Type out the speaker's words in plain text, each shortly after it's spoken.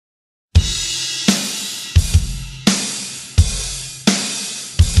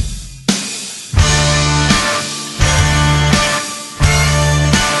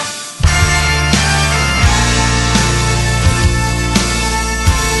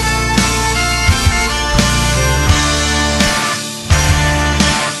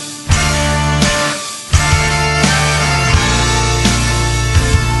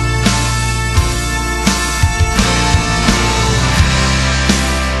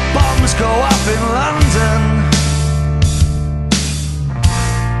go up in London,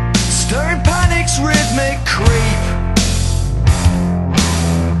 stirring panic's rhythmic creep.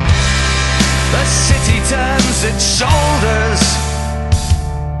 The city turns its shoulders,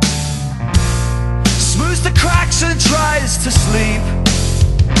 smooths the cracks and tries to sleep,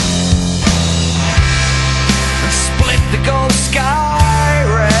 and split the gold sky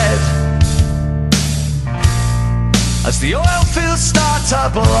red as the oil fields start to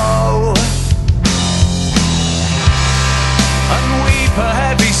blow, and weep a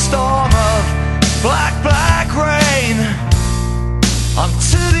heavy storm of black, black rain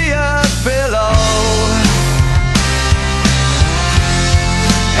onto the earth below.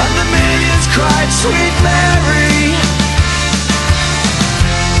 And the millions cried, Sweet Mary.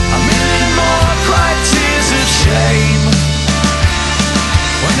 A million more cried tears of shame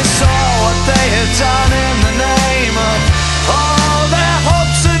when they saw what they had done in the name of all their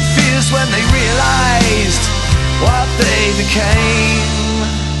hopes and fears, when they realized what they became.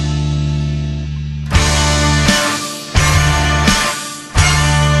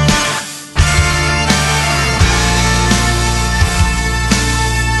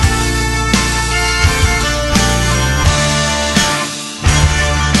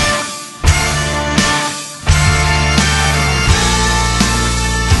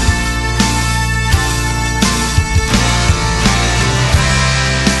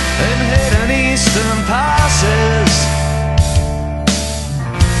 Passes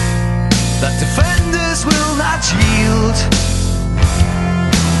that defenders will not yield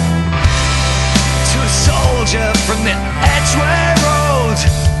to a soldier from the Edgware Road,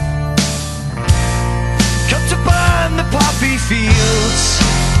 come to burn the poppy fields.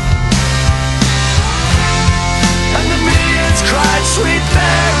 And the millions cried, Sweet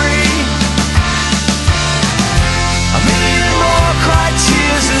Mary. A million more cried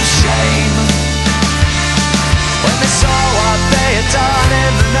tears of shame when they saw what they had done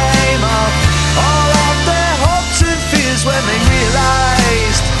in the name of all of their hopes and fears, when they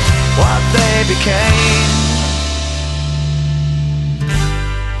realized what they became.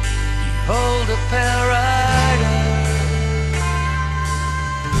 Behold a pale rider,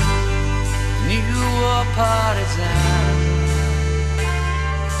 new war partisan,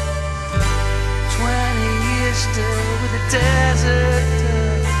 20 years still with the desert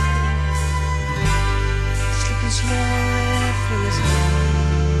dust, slowly through his mind.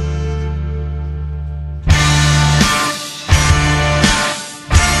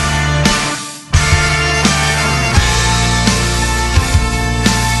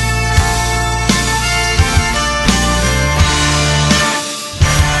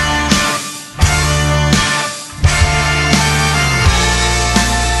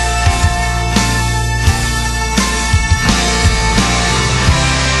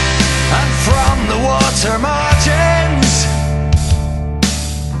 And from the water margins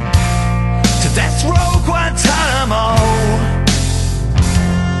to death row Guantanamo,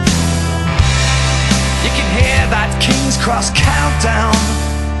 you can hear that King's Cross countdown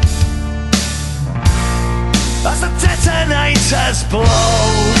as the detonators blow.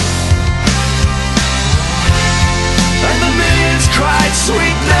 And the millions cried,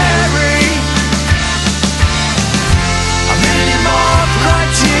 Sweet Mary. A million more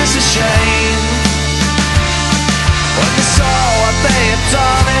cried tears of shame when they saw what they had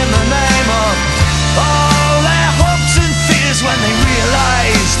done in the name of all their hopes and fears, when they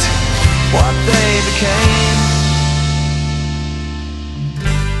realized what they became.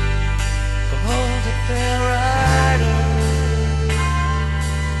 Behold a pale rider,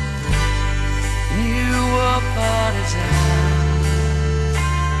 new war partisan,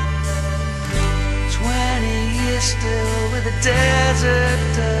 20 years still with a day